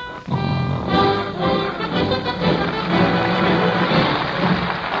bed.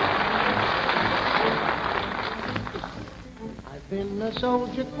 I've been a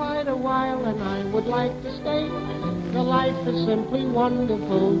soldier quite a while, and I would like to stay. The life is simply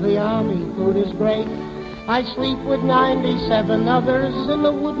wonderful. The Army food is great. I sleep with 97 others in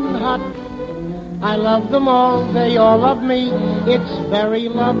a wooden hut. I love them all, they all love me. It's very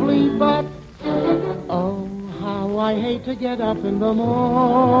lovely, but oh, how I hate to get up in the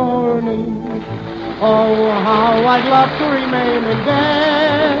morning. Oh, how I'd love to remain in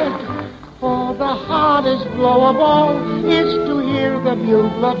bed. For the hardest blow of all is to hear the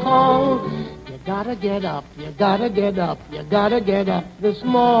bugler call. You gotta get up, you gotta get up, you gotta get up this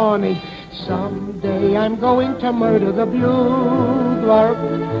morning. Someday I'm going to murder the bugler.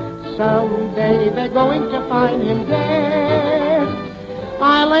 Someday they're going to find him dead.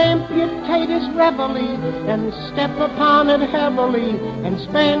 I'll amputate his reveille and step upon it heavily and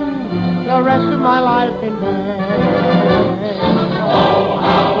spend the rest of my life in bed. Oh,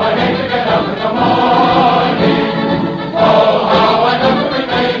 how I hate to get up in the morning. Oh, how I love to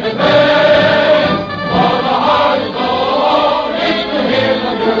remain in bed. For the heart is so needs to hear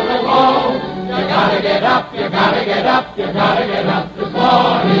the bugle call. You gotta get up, you gotta get up, you gotta get up this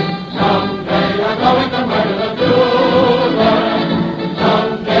morning. Someday I'm going to murder the bugler.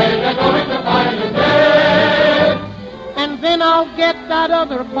 Someday they're going to find him dead. And then I'll get that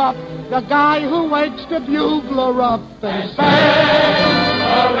other pup, the guy who wakes the bugler up and spend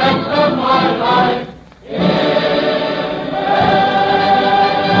the rest of my life in bed.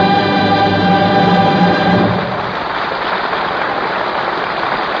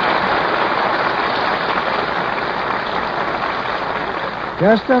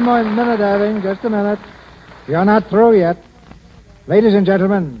 Just a minute, Irving, just a minute. You're not through yet. Ladies and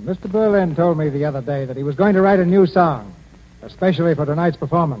gentlemen, Mr. Berlin told me the other day that he was going to write a new song, especially for tonight's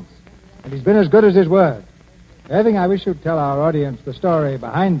performance. And he's been as good as his word. Irving, I wish you'd tell our audience the story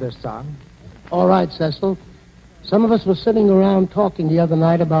behind this song. All right, Cecil. Some of us were sitting around talking the other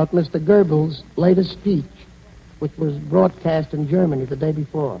night about Mr. Goebbels' latest speech, which was broadcast in Germany the day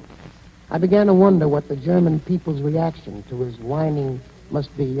before. I began to wonder what the German people's reaction to his whining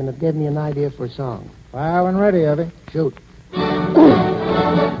must be, and it gave me an idea for a song. Fire when ready, Irving. Shoot.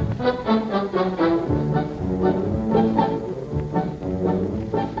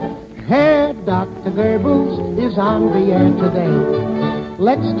 Herr Dr. Goebbels is on the air today.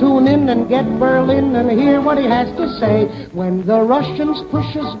 Let's tune in and get Berlin and hear what he has to say. When the Russians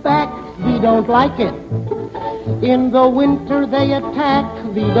push us back, we don't like it. In the winter they attack,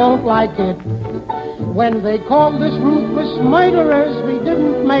 we don't like it. When they call this ruthless murderers, we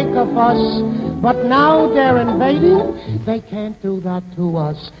didn't make a fuss. But now they're invading, they can't do that to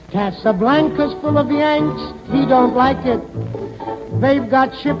us. Casablanca's full of Yanks, we don't like it. They've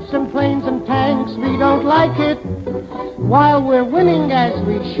got ships and planes and tanks, we don't like it. While we're winning as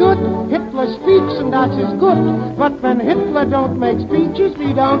we should, Hitler speaks and that is good. But when Hitler don't make speeches,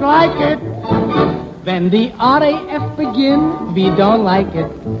 we don't like it. When the RAF begin, we don't like it.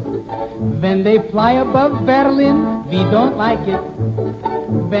 When they fly above Berlin, we don't like it.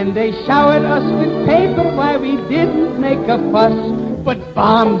 When they showered us with paper, why we didn't make a fuss. But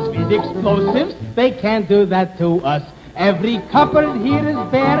bombs with explosives, they can't do that to us. Every cupboard here is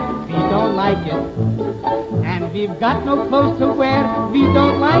bare, we don't like it. And we've got no clothes to wear, we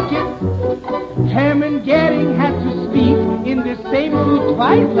don't like it. Hermann Goering had to speak in the same suit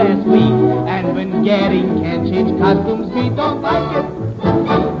twice last week. And when Goering can't change costumes, we don't like it.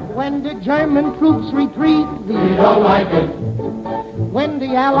 When the German troops retreat, we don't like it. When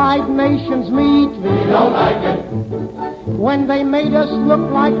the Allied nations meet, we don't like it. When they made us look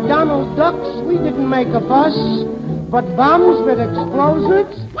like Donald Ducks, we didn't make a fuss. But bombs with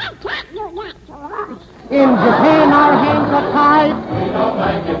explosives? In Japan, our hands are tied. We don't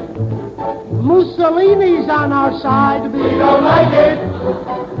like it. Mussolini's on our side. We don't like it.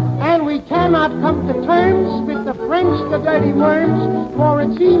 And we cannot come to terms with the French, the dirty worms, for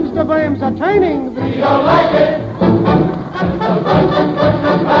it seems the worms are turning. We don't like it.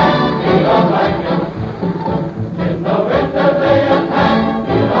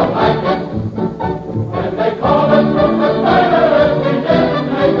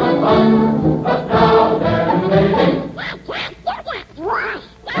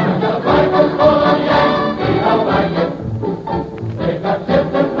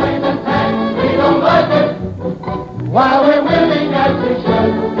 While we're winning as we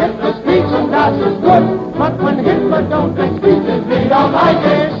should, if the speech and dance is good, but when Hitler don't make speeches, we don't like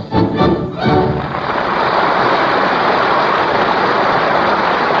it.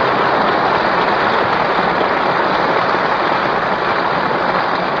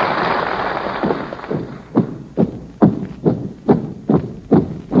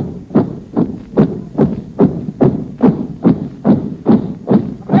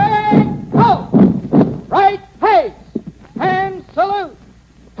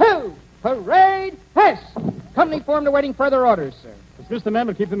 Awaiting further orders, sir. Dismiss the men,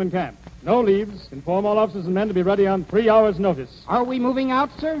 but keep them in camp. No leaves. Inform all officers and men to be ready on 3 hours' notice. Are we moving out,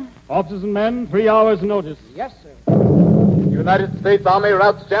 sir? Officers and men, 3 hours' notice. Yes, sir. The United States Army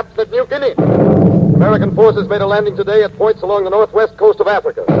routs Japs at New Guinea. American forces made a landing today at points along the northwest coast of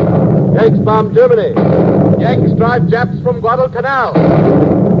Africa. Yanks bomb Germany. Yanks drive Japs from Guadalcanal.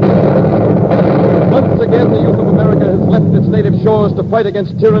 Once again, the youth of America has left its native shores to fight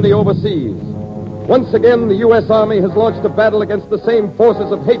against tyranny overseas. Once again, the U.S. Army has launched a battle against the same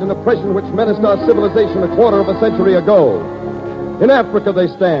forces of hate and oppression which menaced our civilization a quarter of a century ago. In Africa they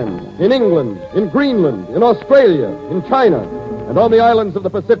stand, in England, in Greenland, in Australia, in China, and on the islands of the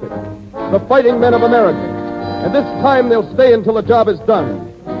Pacific. The fighting men of America. And this time they'll stay until the job is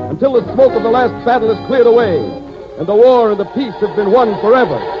done, until the smoke of the last battle is cleared away, and the war and the peace have been won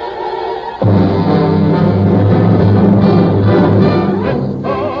forever.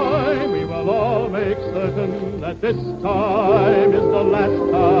 This time is the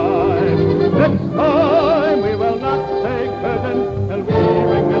last time. This time we will not take curtain till we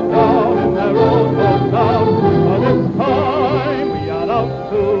bring it down in their own town. For this time we are out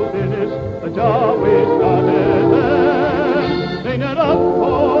to finish the job we started then. Clean it up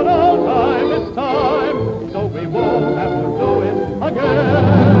for all time this time, so we won't have to do it again.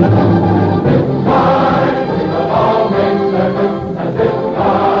 This time we will all make certain that this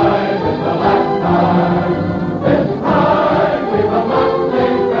time is the last time. This time we will not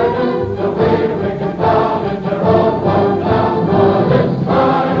take credit till we bring it down in their own hometown. For this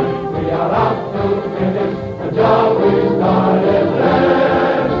time we are out to finish the job we started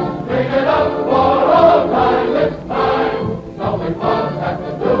then. Bring it up for all time this time, so we won't have to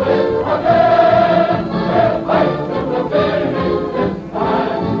do it again. We'll fight to the finish this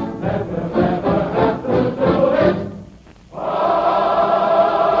time, then we'll never have to do it again.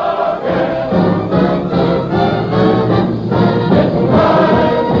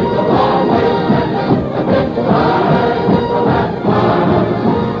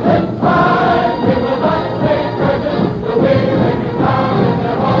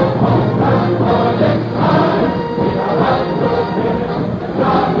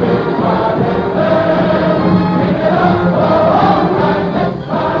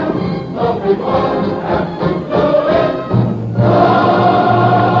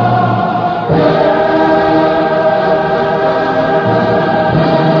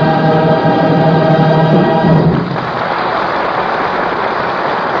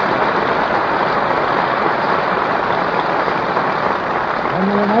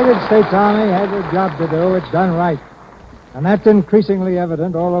 The States Army has a job to do. It's done right. And that's increasingly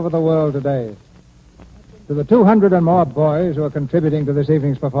evident all over the world today. To the 200 and more boys who are contributing to this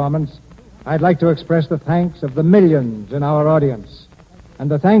evening's performance, I'd like to express the thanks of the millions in our audience,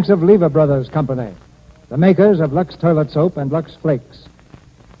 and the thanks of Lever Brothers Company, the makers of Lux Toilet Soap and Lux Flakes.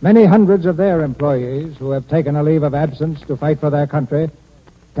 Many hundreds of their employees who have taken a leave of absence to fight for their country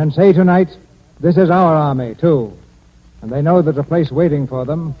can say tonight, this is our army, too. And they know there's a place waiting for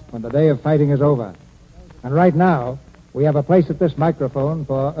them when the day of fighting is over. And right now, we have a place at this microphone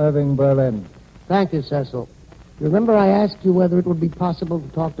for Irving Berlin. Thank you, Cecil. You remember I asked you whether it would be possible to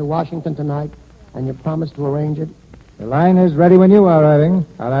talk to Washington tonight, and you promised to arrange it? The line is ready when you are, Irving.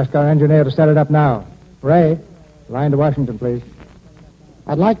 I'll ask our engineer to set it up now. Ray, line to Washington, please.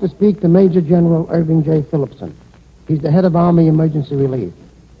 I'd like to speak to Major General Irving J. Phillipson. He's the head of Army Emergency Relief.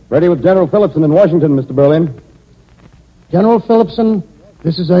 Ready with General Phillipson in Washington, Mr. Berlin. General Phillipson,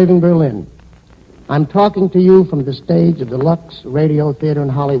 this is Irving Berlin. I'm talking to you from the stage of the Lux Radio Theater in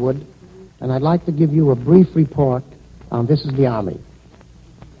Hollywood, and I'd like to give you a brief report on This is the Army.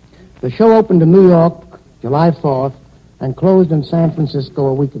 The show opened in New York July 4th and closed in San Francisco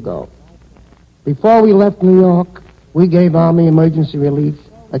a week ago. Before we left New York, we gave Army Emergency Relief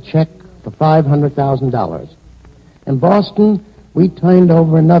a check for $500,000. In Boston, we turned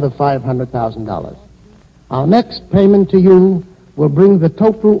over another $500,000. Our next payment to you will bring the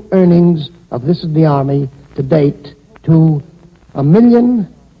total earnings of This is the Army to date to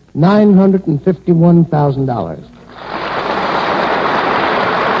 $1,951,000.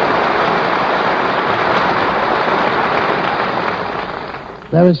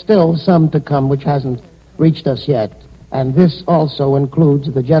 There is still some to come which hasn't reached us yet, and this also includes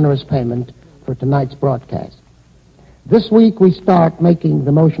the generous payment for tonight's broadcast. This week we start making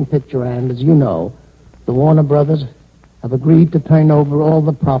the motion picture, and as you know, the Warner Brothers have agreed to turn over all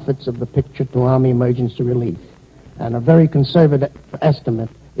the profits of the picture to Army Emergency Relief. And a very conservative estimate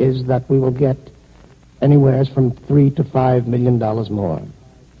is that we will get anywhere from $3 to $5 million more.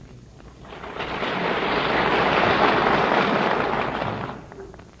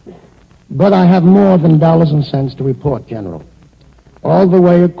 But I have more than dollars and cents to report, General. All the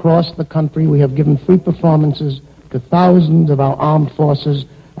way across the country, we have given free performances to thousands of our armed forces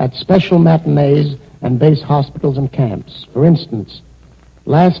at special matinees and base hospitals and camps. For instance,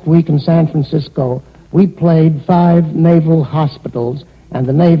 last week in San Francisco, we played 5 naval hospitals, and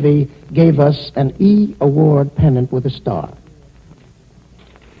the Navy gave us an E Award pennant with a star.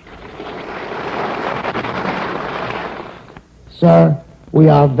 Sir, we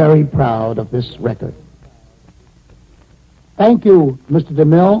are very proud of this record. Thank you, Mr.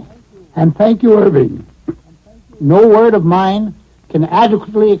 DeMille, and thank you, Irving. No word of mine can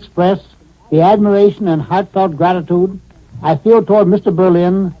adequately express the admiration and heartfelt gratitude I feel toward Mr.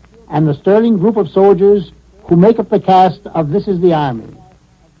 Berlin and the sterling group of soldiers who make up the cast of This is the Army.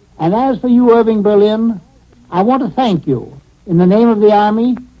 And as for you, Irving Berlin, I want to thank you in the name of the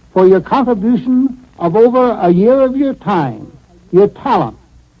Army for your contribution of over a year of your time, your talent,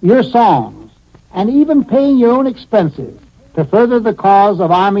 your songs, and even paying your own expenses to further the cause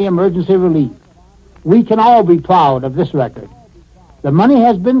of Army Emergency Relief. We can all be proud of this record. The money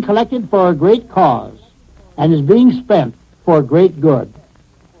has been collected for a great cause and is being spent for a great good.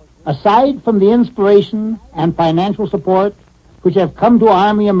 Aside from the inspiration and financial support which have come to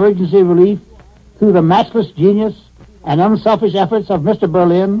Army Emergency Relief through the matchless genius and unselfish efforts of Mr.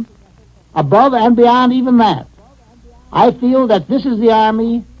 Berlin, above and beyond even that, I feel that This is the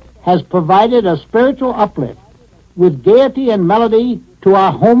Army has provided a spiritual uplift with gaiety and melody to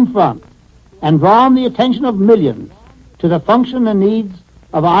our home front and drawn the attention of millions to the function and needs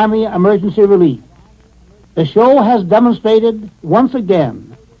of Army Emergency Relief. The show has demonstrated once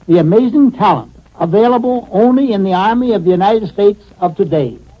again the amazing talent available only in the Army of the United States of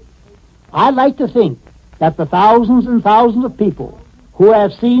today. I'd like to think that the thousands and thousands of people who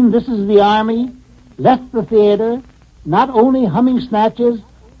have seen This is the Army left the theater not only humming snatches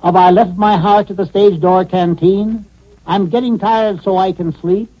of I Left My Heart at the Stage Door Canteen, I'm Getting Tired So I Can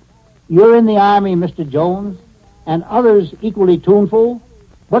Sleep, You're in the Army, Mr. Jones, and others equally tuneful,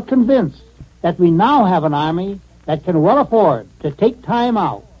 but convinced that we now have an Army that can well afford to take time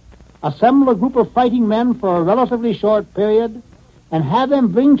out, assemble a group of fighting men for a relatively short period, and have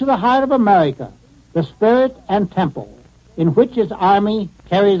them bring to the heart of America the spirit and tempo in which its Army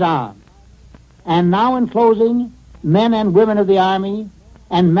carries on. And now in closing, men and women of the Army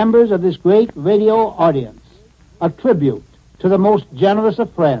and members of this great radio audience, a tribute to the most generous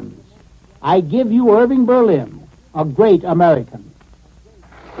of friends. I give you Irving Berlin, a great American.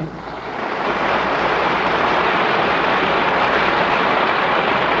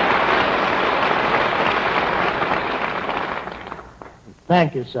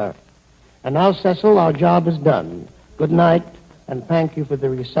 Thank you, sir. And now, Cecil, our job is done. Good night, and thank you for the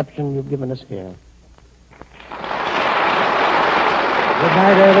reception you've given us here. Good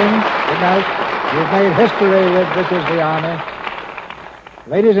night, Irving. Good night. You've made history with This is the Army.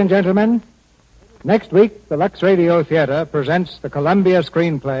 Ladies and gentlemen, next week, the Lux Radio Theater presents the Columbia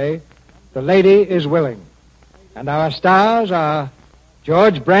screenplay, The Lady is Willing. And our stars are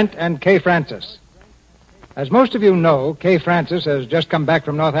George Brent and Kay Francis. As most of you know, Kay Francis has just come back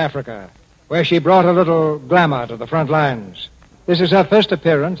from North Africa, where she brought a little glamour to the front lines. This is her first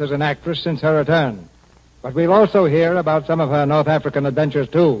appearance as an actress since her return. But we'll also hear about some of her North African adventures,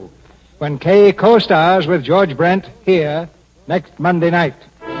 too, when Kay co-stars with George Brent here next Monday night.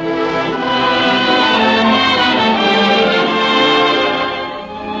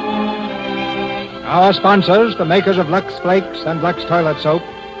 Our sponsors, the makers of Lux Flakes and Lux Toilet Soap,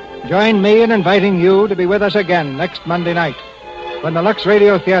 join me in inviting you to be with us again next Monday night when the Lux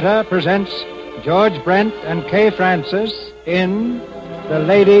Radio Theater presents George Brent and Kay Francis in The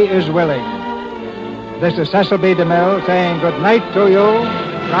Lady is Willing. This is Cecil B. DeMille saying good night to you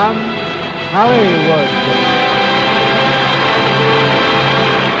from Hollywood.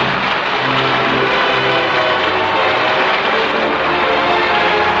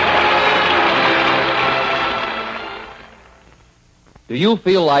 Do you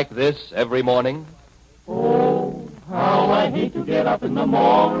feel like this every morning? Oh, how I hate to get up in the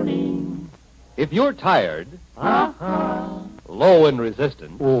morning. If you're tired, Uh-huh. low in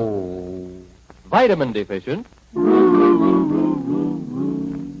resistance, vitamin deficient,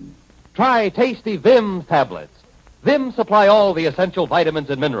 try tasty Vim's tablets. Vim supply all the essential vitamins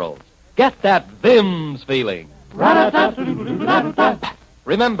and minerals. Get that Vim's feeling.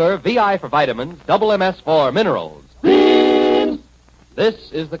 Remember, VI for vitamins, double MS for minerals. Vim's!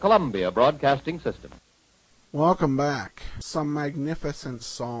 This is the Columbia Broadcasting System. Welcome back. Some magnificent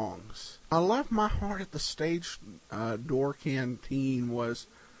songs. I Left My Heart at the Stage Door Canteen was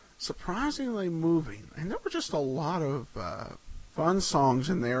surprisingly moving. And there were just a lot of fun songs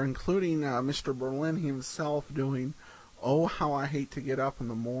in there, including Mr. Berlin himself doing Oh, How I Hate to Get Up in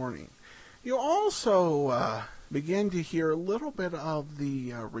the Morning. You also begin to hear a little bit of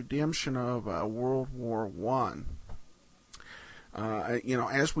the redemption of World War I.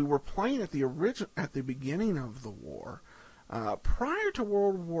 As we were playing at the beginning of the war, prior to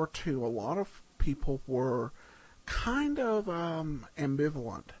World War II, a lot of people were kind of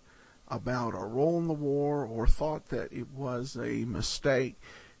ambivalent about a role in the war or thought that it was a mistake.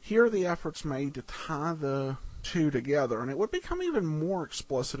 Here are the efforts made to tie the two together, and it would become even more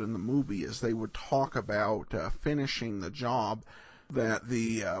explicit in the movie as they would talk about finishing the job that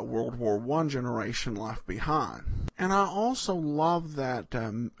the World War I generation left behind. And I also love that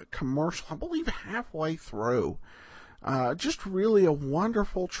commercial, I believe halfway through, just really a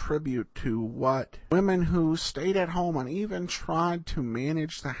wonderful tribute to what women who stayed at home and even tried to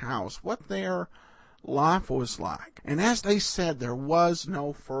manage the house, what their life was like. And as they said, there was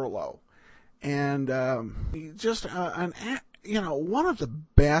no furlough. And just one of the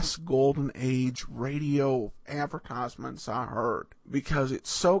best Golden Age radio advertisements I heard, because it's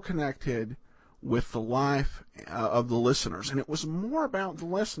so connected with the life of the listeners. And it was more about the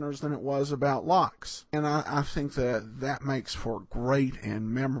listeners than it was about Lux. And I think that makes for a great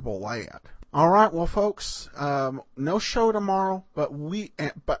and memorable ad. All right, well, folks, no show tomorrow, but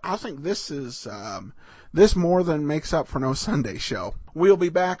I think this more than makes up for no Sunday show. We'll be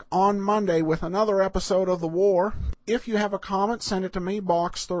back on Monday with another episode of The War. If you have a comment, send it to me,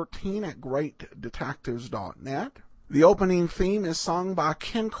 box13@greatdetectives.net. The opening theme is sung by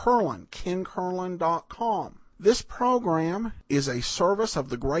Ken Curlin, KenCurlin.com. This program is a service of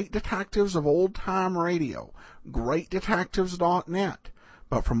the Great Detectives of Old Time Radio, GreatDetectives.net.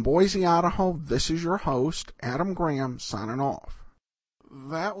 But from Boise, Idaho, this is your host, Adam Graham, signing off.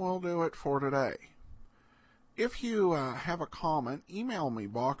 That will do it for today. If you have a comment, email me,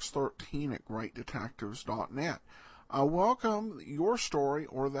 box13@greatdetectives.net. I welcome your story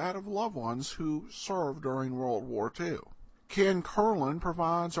or that of loved ones who served during World War II. Ken Curlin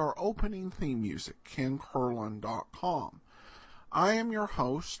provides our opening theme music, KenCurlin.com. I am your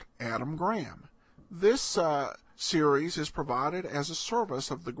host, Adam Graham. This series is provided as a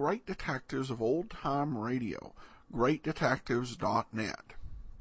service of the Great Detectives of Old Time Radio, GreatDetectives.net.